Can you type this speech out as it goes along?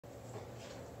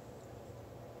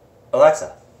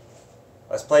Alexa,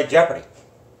 let's play Jeopardy.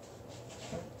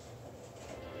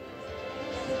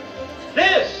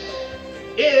 This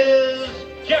is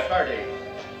Jeopardy!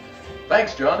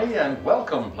 Thanks, Johnny, and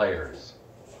welcome, players.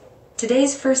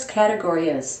 Today's first category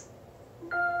is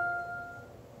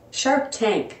Shark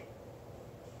Tank.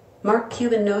 Mark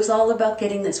Cuban knows all about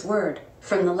getting this word,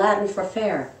 from the Latin for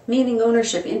fair, meaning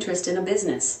ownership interest in a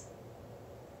business.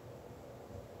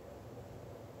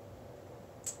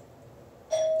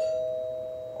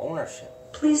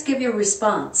 Ownership. Please give your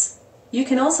response. You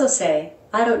can also say,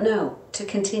 I don't know, to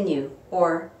continue,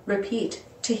 or repeat,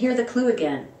 to hear the clue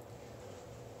again.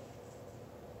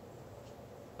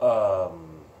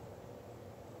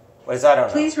 What is I don't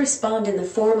know? Please respond in the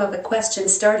form of a question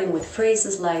starting with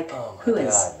phrases like, who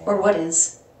is, or what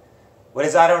is. What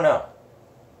is I don't know?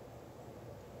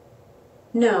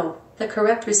 No, the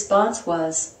correct response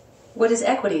was, what is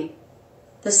equity?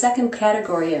 The second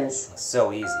category is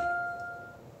So easy.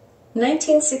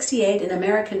 1968 in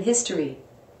American history.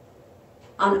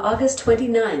 On August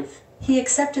 29th, he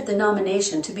accepted the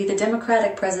nomination to be the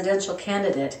Democratic presidential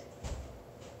candidate.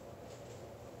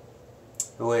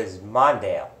 Who is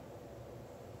Mondale?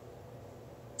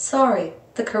 Sorry,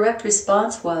 the correct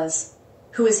response was,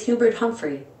 who is Hubert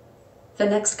Humphrey? The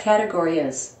next category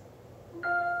is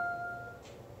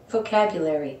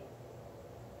vocabulary.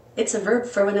 It's a verb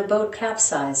for when a boat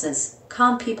capsizes.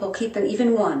 Calm people keep an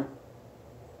even one.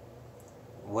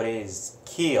 What is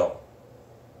keel?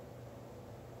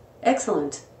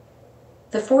 Excellent.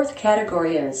 The fourth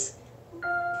category is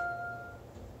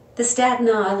the Staten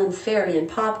Island Ferry in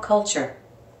pop culture.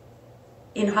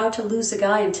 In How to Lose a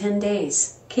Guy in 10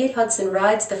 Days, Kate Hudson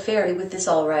rides the ferry with this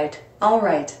all right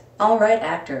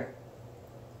actor.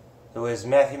 Who is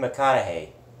Matthew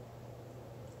McConaughey?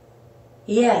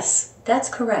 Yes, that's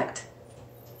correct.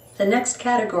 The next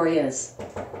category is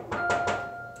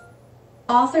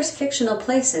author's fictional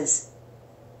places.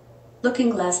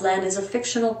 Looking-Glass Land is a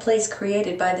fictional place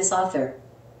created by this author.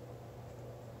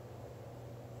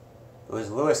 Who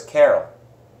is Lewis Carroll?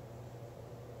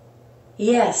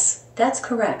 Yes, that's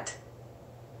correct.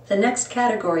 The next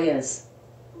category is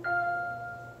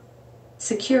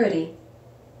security.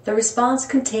 The response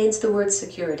contains the word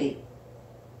security.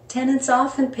 Tenants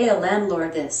often pay a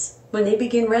landlord this when they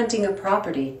begin renting a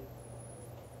property.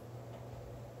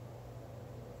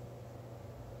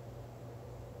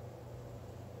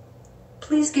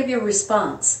 Please give your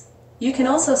response. You can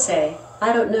also say,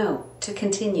 I don't know, to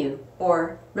continue,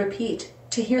 or repeat,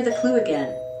 to hear the clue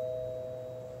again.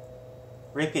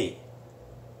 Repeat.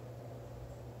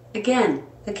 Again,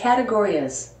 the category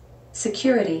is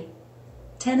security.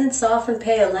 Tenants often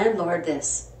pay a landlord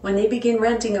this when they begin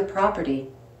renting a property.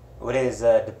 What is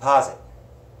a deposit?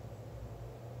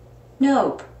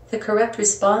 Nope. The correct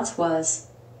response was,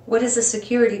 what is a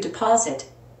security deposit?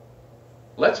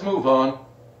 Let's move on.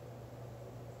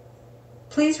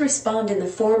 Please respond in the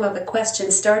form of a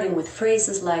question starting with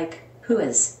phrases like, who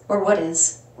is, or what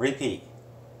is. Repeat.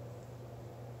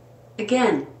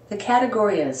 Again, the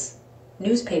category is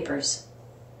newspapers.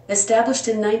 Established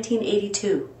in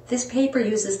 1982, this paper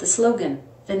uses the slogan,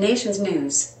 the nation's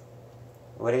news.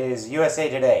 What is USA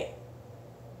Today?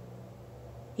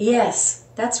 Yes,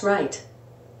 that's right.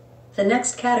 The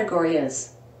next category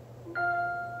is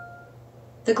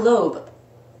the globe.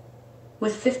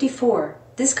 With 54,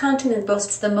 this continent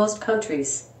boasts the most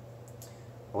countries.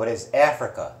 What is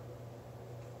Africa?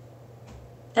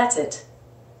 That's it.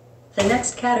 The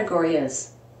next category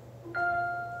is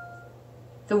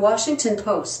the Washington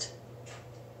Post.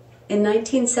 In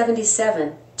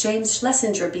 1977, James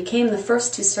Schlesinger became the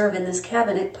first to serve in this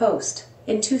cabinet post.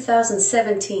 In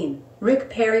 2017, Rick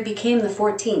Perry became the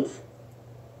 14th.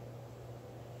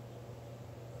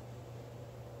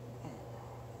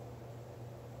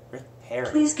 Rick Perry.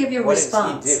 Please give your What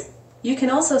response. does he do? You can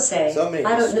also say, So many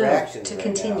I don't know, distractions to right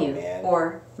continue, now, man.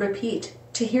 or repeat,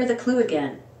 to hear the clue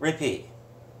again. Repeat.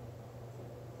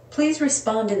 Please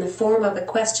respond in the form of a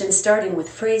question starting with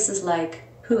phrases like,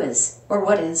 who is, or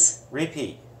what is.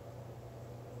 Repeat.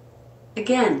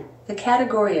 Again, the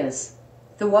category is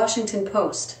the Washington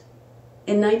Post.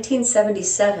 In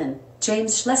 1977,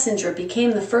 James Schlesinger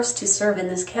became the first to serve in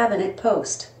this cabinet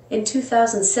post. In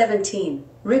 2017,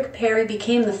 Rick Perry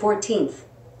became the 14th.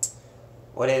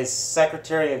 What is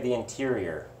Secretary of the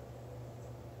Interior?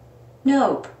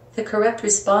 Nope. The correct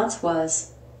response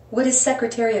was, what is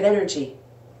Secretary of Energy?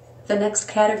 The next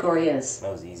category is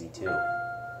That was easy too.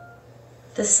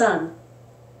 the sun.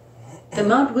 The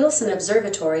Mount Wilson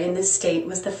Observatory in this state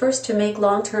was the first to make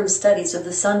long-term studies of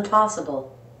the sun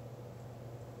possible.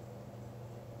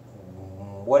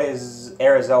 What is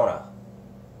Arizona?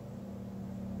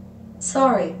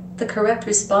 Sorry, the correct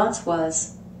response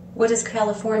was, what is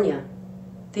California?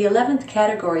 The 11th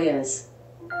category is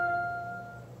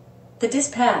the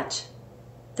dispatch.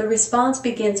 The response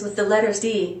begins with the letters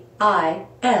D, I,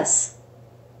 S.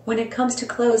 When it comes to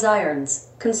clothes irons,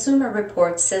 Consumer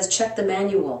Reports says check the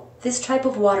manual. This type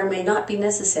of water may not be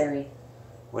necessary.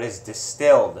 What is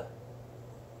distilled?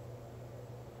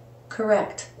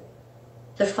 Correct.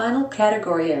 The final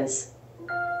category is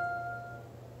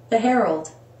the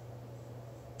Herald.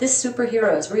 This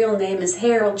superhero's real name is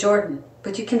Harold Jordan,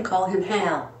 but you can call him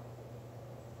Hal.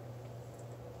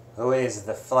 Who is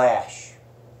the Flash?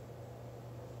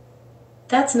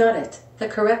 That's not it. The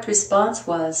correct response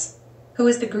was, who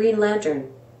is the Green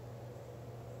Lantern?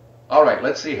 All right,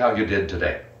 let's see how you did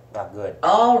today. Not good.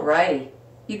 Alrighty.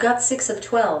 You got 6 of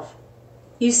 12.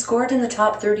 You scored in the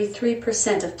top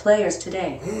 33% of players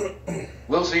today.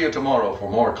 We'll see you tomorrow for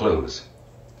more clues.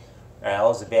 Alright, that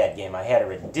was a bad game. I had a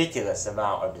ridiculous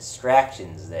amount of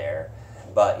distractions there.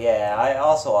 But yeah,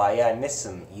 I missed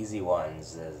some easy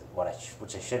ones,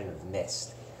 which I shouldn't have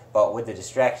missed. But with the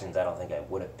distractions, I don't think I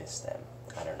would have missed them.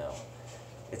 I don't know.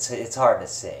 It's hard to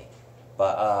say.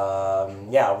 But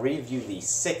yeah, I'll review the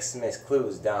 6 missed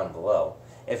clues down below.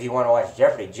 If you want to watch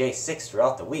Jeopardy J 6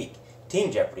 throughout the week,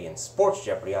 Team Jeopardy and Sports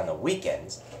Jeopardy on the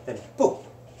weekends, then boom,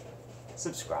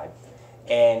 subscribe.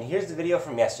 And here's the video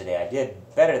from yesterday. I did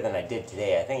better than I did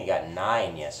today. I think I got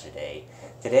 9 yesterday.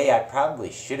 Today I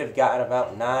probably should have gotten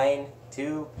about 9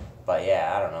 too, but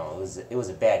yeah, I don't know. It was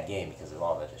a bad game because of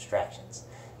all the distractions.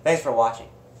 Thanks for watching.